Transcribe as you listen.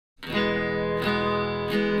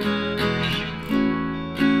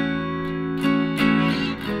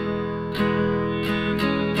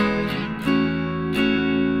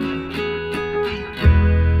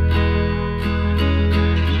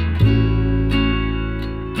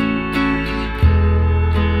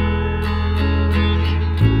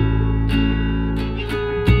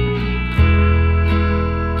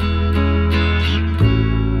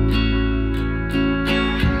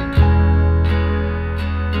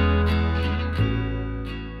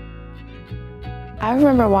I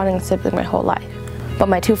remember wanting a sibling my whole life, but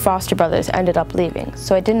my two foster brothers ended up leaving,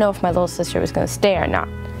 so I didn't know if my little sister was going to stay or not,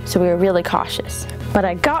 so we were really cautious. But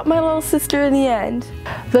I got my little sister in the end.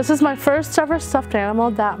 This is my first ever stuffed animal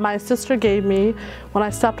that my sister gave me when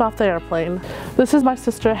I stepped off the airplane. This is my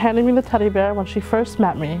sister handing me the teddy bear when she first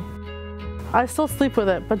met me. I still sleep with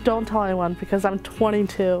it, but don't tell anyone because I'm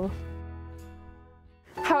 22.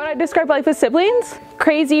 How would I describe life with siblings?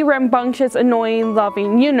 Crazy, rambunctious, annoying,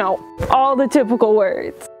 loving, you know, all the typical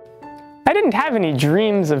words. I didn't have any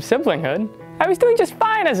dreams of siblinghood. I was doing just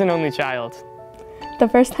fine as an only child. The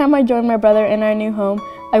first time I joined my brother in our new home,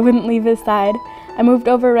 I wouldn't leave his side. I moved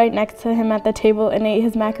over right next to him at the table and ate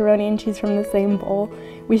his macaroni and cheese from the same bowl.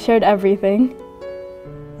 We shared everything.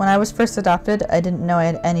 When I was first adopted, I didn't know I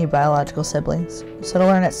had any biological siblings. So to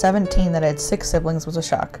learn at 17 that I had 6 siblings was a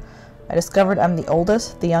shock. I discovered I'm the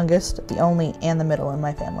oldest, the youngest, the only, and the middle in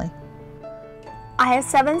my family. I have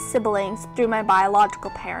 7 siblings through my biological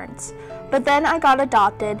parents, but then I got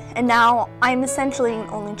adopted and now I'm essentially an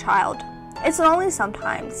only child. It's lonely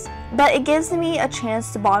sometimes, but it gives me a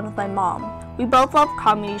chance to bond with my mom. We both love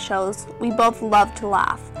comedy shows, we both love to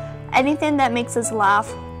laugh. Anything that makes us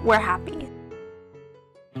laugh, we're happy.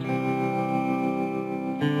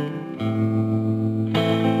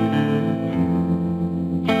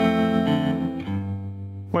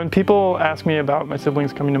 When people ask me about my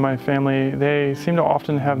siblings coming to my family, they seem to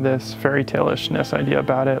often have this fairy tale-ishness idea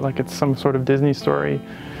about it, like it's some sort of Disney story.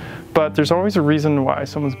 But there's always a reason why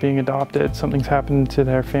someone's being adopted. Something's happened to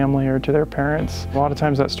their family or to their parents. A lot of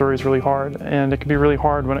times that story is really hard, and it can be really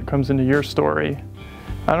hard when it comes into your story.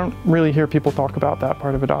 I don't really hear people talk about that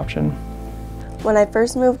part of adoption. When I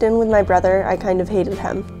first moved in with my brother, I kind of hated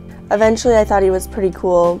him. Eventually I thought he was pretty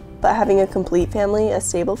cool, but having a complete family, a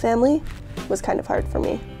stable family, was kind of hard for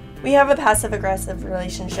me. We have a passive-aggressive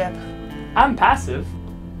relationship. I'm passive.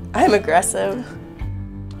 I'm aggressive.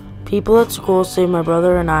 People at school say my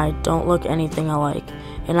brother and I don't look anything alike,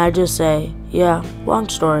 and I just say, yeah, long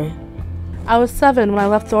story. I was 7 when I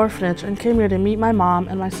left the orphanage and came here to meet my mom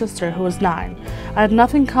and my sister, who was 9. I had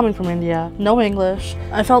nothing coming from India, no English.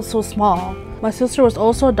 I felt so small. My sister was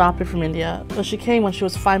also adopted from India, but she came when she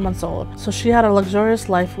was 5 months old, so she had a luxurious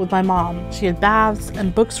life with my mom. She had baths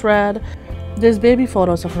and books read. There's baby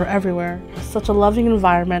photos of her everywhere. Such a loving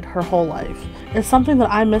environment her whole life. It's something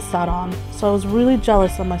that I missed out on, so I was really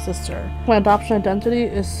jealous of my sister. My adoption identity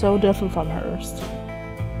is so different from hers.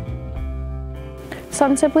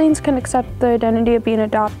 Some siblings can accept the identity of being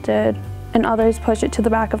adopted, and others push it to the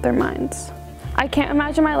back of their minds. I can't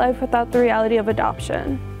imagine my life without the reality of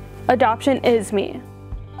adoption. Adoption is me.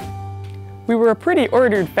 We were a pretty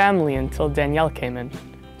ordered family until Danielle came in.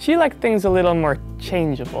 She liked things a little more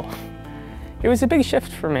changeable. It was a big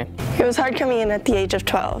shift for me. It was hard coming in at the age of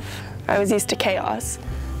 12. I was used to chaos.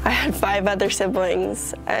 I had 5 other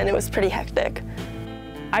siblings, and it was pretty hectic.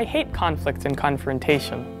 I hate conflict and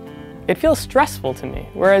confrontation. It feels stressful to me,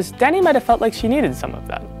 whereas Danny might have felt like she needed some of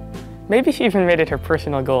that. Maybe she even made it her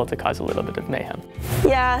personal goal to cause a little bit of mayhem.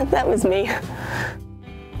 Yeah, that was me.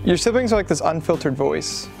 Your siblings are like this unfiltered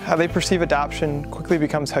voice. How they perceive adoption quickly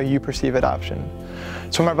becomes how you perceive adoption.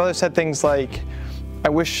 So when my brother said things like, I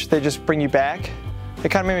wish they'd just bring you back, it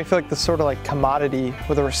kind of made me feel like this sort of like commodity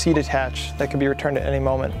with a receipt attached that could be returned at any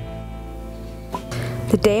moment.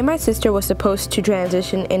 The day my sister was supposed to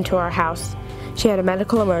transition into our house, she had a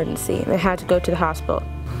medical emergency and had to go to the hospital.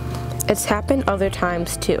 It's happened other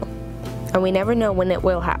times too, and we never know when it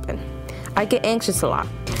will happen. I get anxious a lot.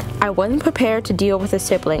 I wasn't prepared to deal with a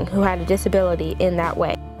sibling who had a disability in that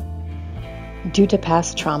way. Due to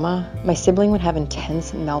past trauma, my sibling would have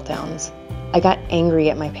intense meltdowns. I got angry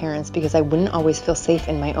at my parents because I wouldn't always feel safe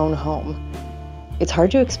in my own home. It's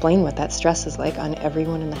hard to explain what that stress is like on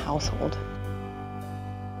everyone in the household.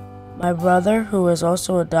 My brother, who is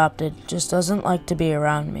also adopted, just doesn't like to be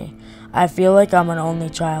around me. I feel like I'm an only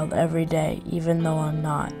child every day, even though I'm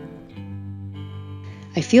not.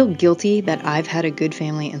 I feel guilty that I've had a good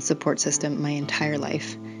family and support system my entire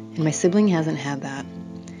life, and my sibling hasn't had that.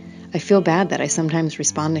 I feel bad that I sometimes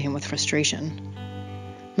respond to him with frustration.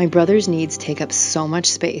 My brother's needs take up so much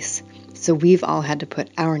space, so we've all had to put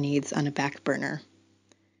our needs on a back burner.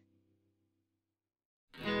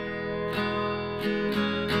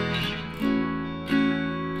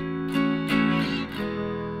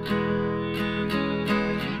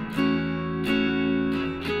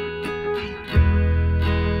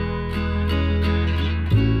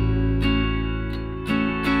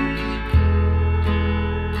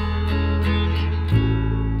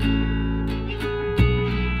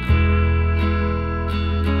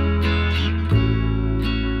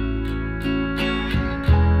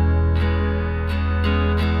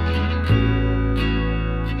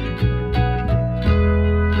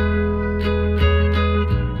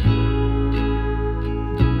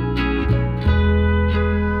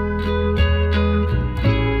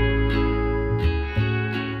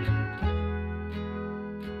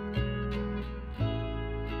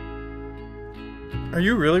 Are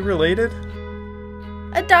you really related?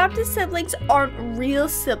 Adopted siblings aren't real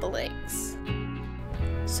siblings.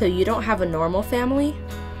 So you don't have a normal family?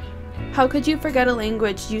 How could you forget a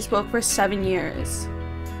language you spoke for 7 years?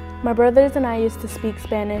 My brothers and I used to speak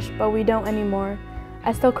Spanish, but we don't anymore.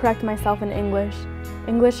 I still correct myself in English.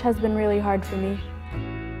 English has been really hard for me.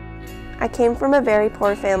 I came from a very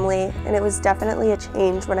poor family, and it was definitely a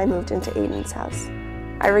change when I moved into Aiden's house.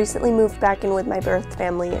 I recently moved back in with my birth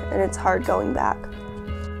family, and it's hard going back.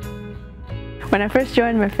 When I first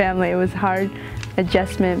joined my family, it was hard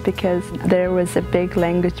adjustment because there was a big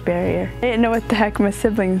language barrier. I didn't know what the heck my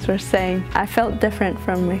siblings were saying. I felt different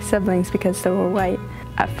from my siblings because they were white.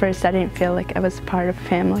 At first, I didn't feel like I was part of a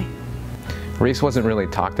family. Race wasn't really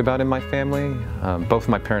talked about in my family. Both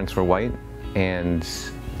my parents were white, and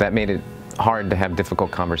that made it hard to have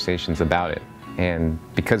difficult conversations about it. And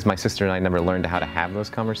because my sister and I never learned how to have those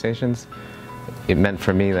conversations, it meant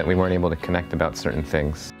for me that we weren't able to connect about certain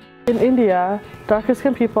things. In India,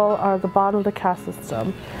 darker-skinned people are at the bottom of the caste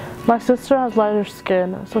system. My sister has lighter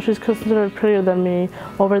skin, so she's considered prettier than me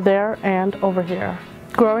over there and over here.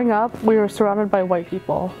 Growing up, we were surrounded by white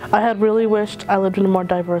people. I had really wished I lived in a more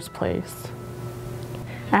diverse place.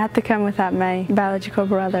 I had to come without my biological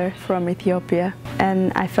brother from Ethiopia,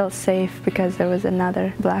 and I felt safe because there was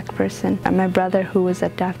another black person, my brother who was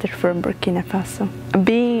adopted from Burkina Faso.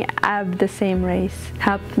 Being of the same race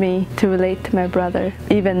helped me to relate to my brother,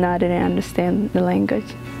 even though I didn't understand the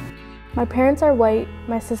language. My parents are white,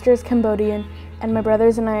 my sister is Cambodian, and my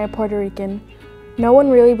brothers and I are Puerto Rican. No one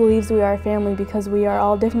really believes we are a family because we are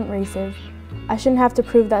all different races. I shouldn't have to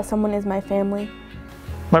prove that someone is my family.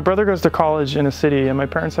 My brother goes to college in a city and my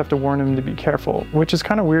parents have to warn him to be careful, which is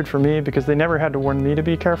kind of weird for me because they never had to warn me to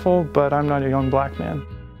be careful, but I'm not a young black man.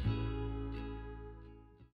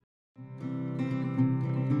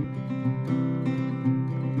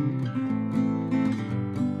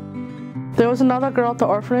 There was another girl at the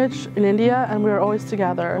orphanage in India, and we were always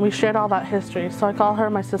together, and we shared all that history, so I call her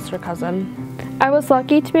my sister cousin. I was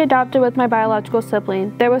lucky to be adopted with my biological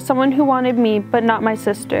sibling. There was someone who wanted me, but not my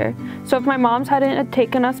sister. So if my moms hadn't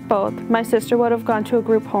taken us both, my sister would have gone to a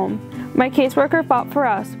group home. My caseworker fought for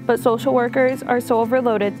us, but social workers are so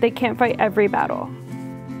overloaded they can't fight every battle.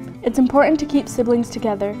 It's important to keep siblings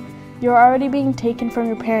together. You're already being taken from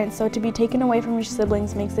your parents, so to be taken away from your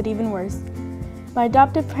siblings makes it even worse. My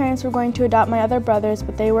adoptive parents were going to adopt my other brothers,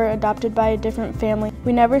 but they were adopted by a different family.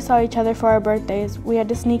 We never saw each other for our birthdays. We had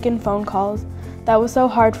to sneak in phone calls. That was so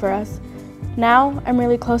hard for us. Now, I'm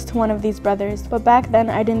really close to one of these brothers, but back then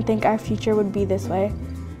I didn't think our future would be this way.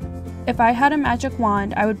 If I had a magic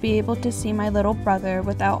wand, I would be able to see my little brother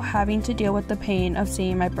without having to deal with the pain of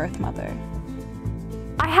seeing my birth mother.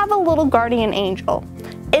 I have a little guardian angel.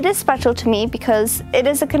 It is special to me because it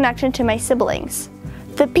is a connection to my siblings.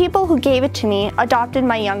 The people who gave it to me adopted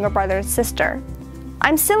my younger brother and sister.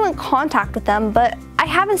 I'm still in contact with them, but I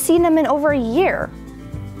haven't seen them in over a year.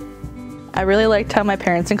 I really liked how my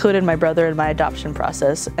parents included my brother in my adoption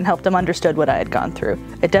process and helped him understand what I had gone through.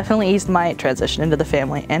 It definitely eased my transition into the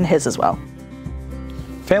family, and his as well.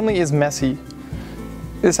 Family is messy.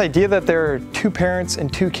 This idea that there are 2 parents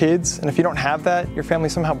and 2 kids, and if you don't have that, your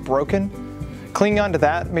family's somehow broken, clinging on to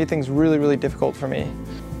that made things really, really difficult for me.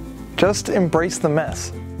 Just embrace the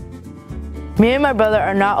mess. Me and my brother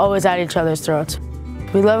are not always at each other's throats.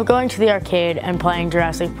 We love going to the arcade and playing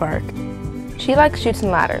Jurassic Park. She likes Chutes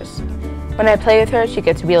and Ladders. When I play with her, she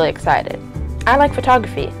gets really excited. I like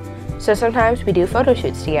photography, so sometimes we do photo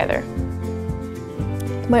shoots together.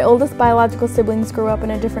 My oldest biological siblings grew up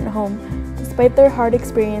in a different home. Despite their hard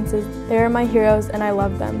experiences, they are my heroes and I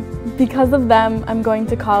love them. Because of them, I'm going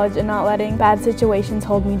to college and not letting bad situations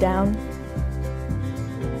hold me down.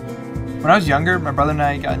 When I was younger, my brother and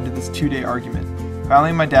I got into this 2-day argument.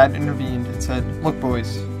 Finally, my dad intervened and said, "Look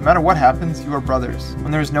boys, no matter what happens, you are brothers.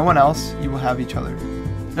 When there is no one else, you will have each other.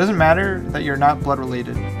 It doesn't matter that you're not blood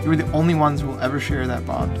related. You are the only ones who will ever share that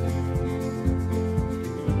bond."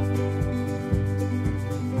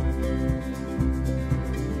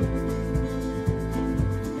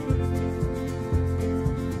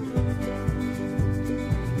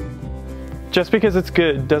 Just because it's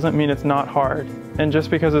good doesn't mean it's not hard. And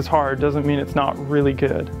just because it's hard doesn't mean it's not really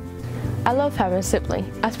good. I love having a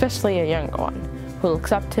sibling, especially a younger one, who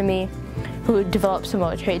looks up to me, who develops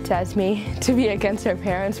similar traits as me, to be against our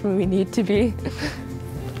parents when we need to be.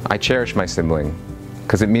 I cherish my sibling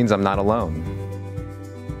because it means I'm not alone.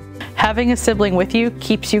 Having a sibling with you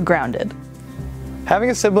keeps you grounded. Having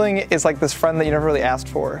a sibling is like this friend that you never really asked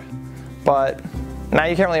for, but now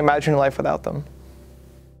you can't really imagine your life without them.